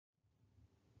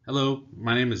Hello,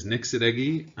 my name is Nick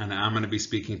Sadeghi, and I'm going to be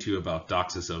speaking to you about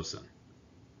Doxazosin.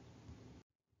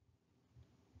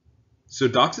 So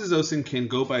Doxazosin can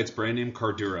go by its brand name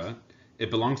Cardura. It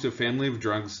belongs to a family of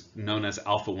drugs known as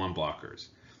alpha-1 blockers.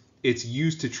 It's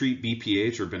used to treat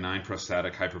BPH or benign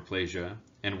prostatic hyperplasia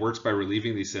and works by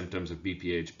relieving these symptoms of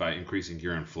BPH by increasing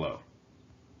urine flow.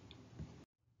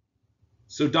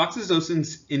 So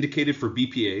Doxazosin's indicated for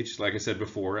BPH, like I said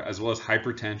before, as well as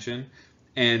hypertension.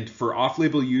 And for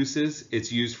off-label uses,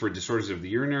 it's used for disorders of the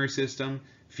urinary system,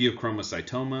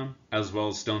 pheochromocytoma, as well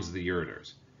as stones of the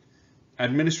ureters.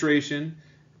 Administration,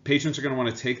 patients are going to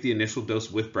want to take the initial dose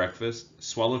with breakfast,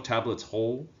 swallow tablets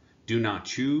whole, do not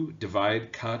chew,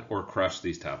 divide, cut, or crush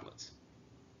these tablets.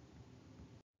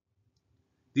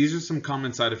 These are some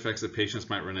common side effects that patients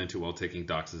might run into while taking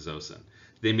Doxazosin.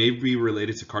 They may be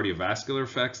related to cardiovascular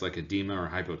effects like edema or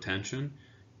hypotension,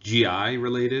 GI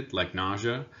related like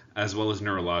nausea, as well as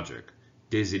neurologic,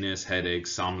 dizziness,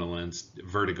 headaches, somnolence,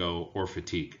 vertigo, or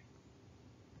fatigue.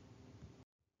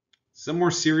 Some more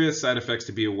serious side effects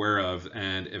to be aware of,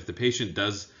 and if the patient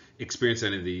does experience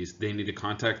any of these, they need to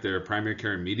contact their primary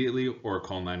care immediately or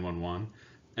call 911,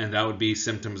 and that would be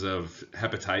symptoms of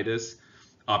hepatitis,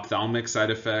 ophthalmic side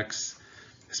effects,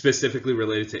 specifically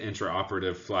related to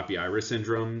intraoperative floppy iris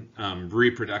syndrome,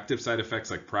 reproductive side effects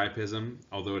like priapism,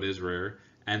 although it is rare,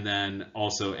 and then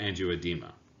also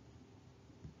angioedema.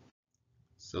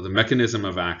 So the mechanism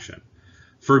of action.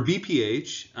 For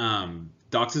BPH,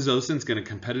 Doxazosin is going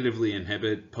to competitively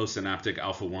inhibit postsynaptic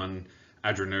alpha-1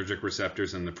 adrenergic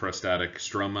receptors in the prostatic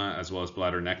stroma as well as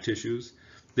bladder neck tissues.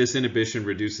 This inhibition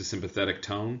reduces sympathetic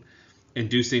tone,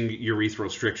 inducing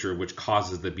urethral stricture, which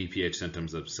causes the BPH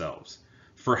symptoms themselves.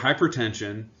 For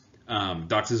hypertension,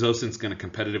 Doxazosin is going to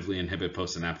competitively inhibit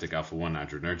postsynaptic alpha-1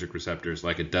 adrenergic receptors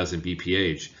like it does in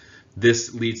BPH.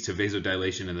 This leads to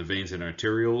vasodilation in the veins and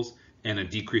arterioles and a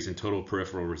decrease in total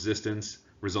peripheral resistance,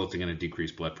 resulting in a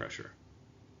decreased blood pressure.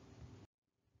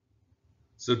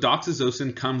 So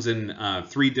Doxazosin comes in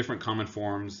 3 different common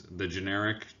forms: the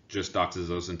generic, just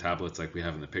Doxazosin tablets like we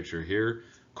have in the picture here,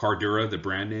 Cardura, the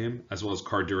brand name, as well as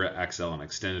Cardura XL, an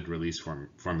extended release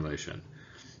formulation.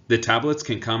 The tablets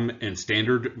can come in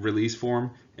standard release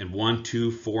form in 1,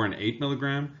 2, 4, and 8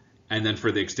 milligram, and then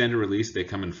for the extended release, they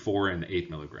come in 4 and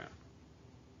 8 milligram.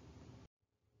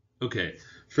 Okay,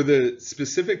 for the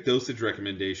specific dosage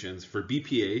recommendations for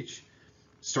BPH,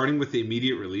 starting with the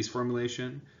immediate release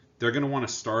formulation, they're going to want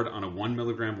to start on a 1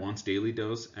 milligram once daily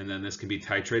dose, and then this can be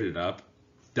titrated up,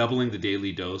 doubling the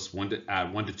daily dose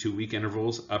at 1 to 2 week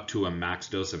intervals up to a max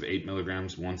dose of 8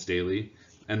 milligrams once daily.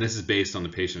 And this is based on the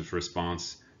patient's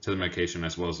response to the medication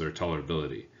as well as their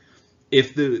tolerability.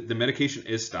 If the medication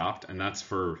is stopped, and that's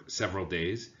for several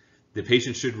days, the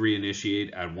patient should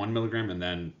reinitiate at 1 milligram and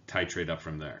then titrate up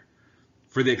from there.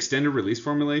 For the extended release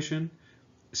formulation,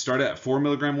 start at 4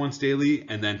 milligram once daily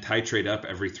and then titrate up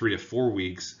every 3 to 4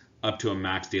 weeks up to a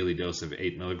max daily dose of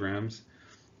 8 milligrams.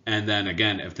 And then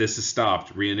again, if this is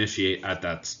stopped, reinitiate at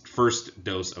that first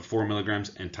dose of 4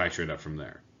 milligrams and titrate up from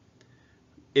there.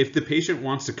 If the patient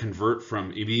wants to convert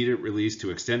from immediate release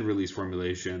to extended release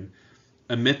formulation,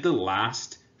 omit the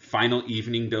last final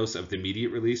evening dose of the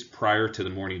immediate release prior to the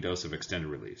morning dose of extended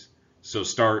release. So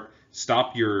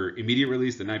stop your immediate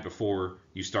release the night before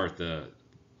you start the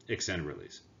extended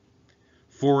release.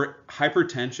 For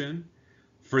hypertension,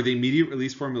 for the immediate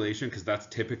release formulation, because that's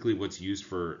typically what's used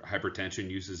for hypertension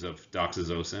uses of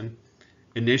Doxazosin,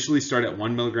 initially start at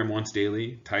 1 milligram once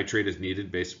daily, titrate as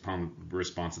needed based upon the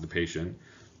response of the patient,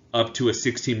 up to a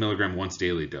 16 milligram once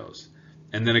daily dose.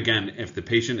 And then again, if the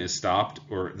patient is stopped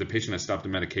or the patient has stopped the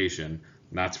medication,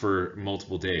 and that's for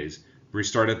multiple days,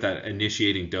 restart at that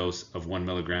initiating dose of 1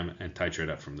 milligram and titrate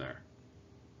up from there.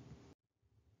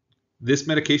 This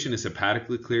medication is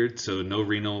hepatically cleared, so no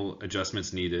renal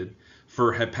adjustments needed.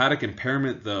 For hepatic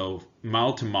impairment though,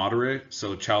 mild to moderate,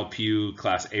 so Child-Pugh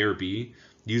class A or B,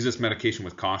 use this medication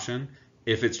with caution.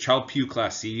 If it's Child-Pugh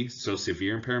class C, so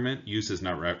severe impairment, use is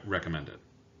not recommended.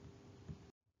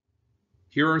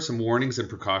 Here are some warnings and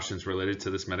precautions related to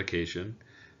this medication: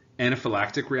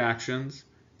 anaphylactic reactions,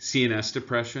 CNS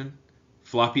depression,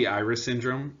 floppy iris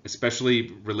syndrome,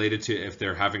 especially related to if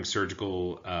they're having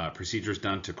surgical procedures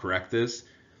done to correct this.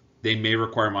 They may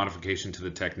require modification to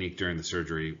the technique during the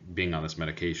surgery being on this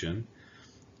medication.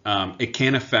 It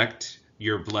can affect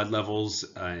your blood levels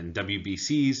in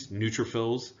WBCs,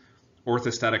 neutrophils,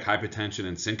 orthostatic hypotension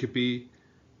and syncope,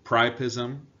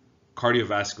 priapism,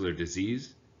 cardiovascular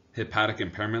disease, hepatic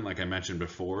impairment like I mentioned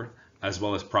before, as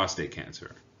well as prostate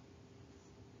cancer.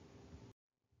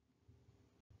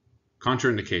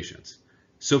 Contraindications.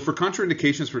 So for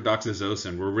contraindications for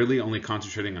doxazosin, we're really only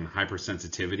concentrating on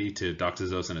hypersensitivity to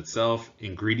doxazosin itself,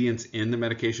 ingredients in the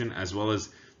medication, as well as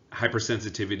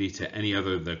hypersensitivity to any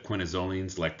other of the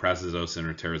quinazolines like prazosin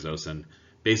or terazosin,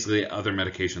 basically other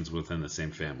medications within the same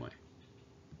family.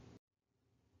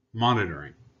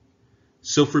 Monitoring.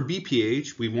 So for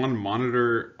BPH, we want to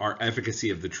monitor our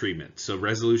efficacy of the treatment, so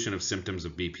resolution of symptoms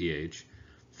of BPH.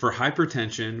 For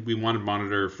hypertension, we want to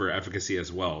monitor for efficacy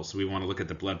as well, so we want to look at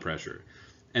the blood pressure.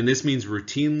 And this means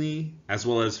routinely, as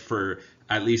well as for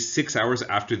at least 6 hours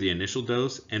after the initial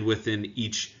dose and within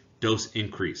each dose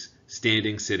increase,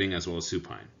 standing, sitting, as well as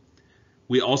supine.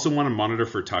 We also want to monitor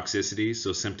for toxicity,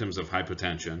 so symptoms of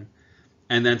hypotension.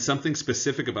 And then something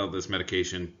specific about this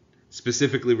medication,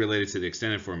 specifically related to the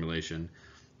extended formulation,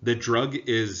 the drug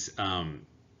is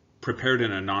prepared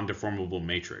in a non-deformable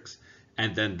matrix.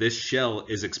 And then this shell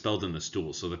is expelled in the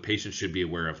stool, so the patient should be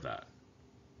aware of that.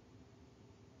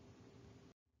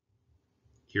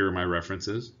 Here are my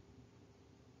references.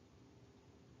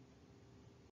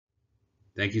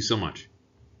 Thank you so much.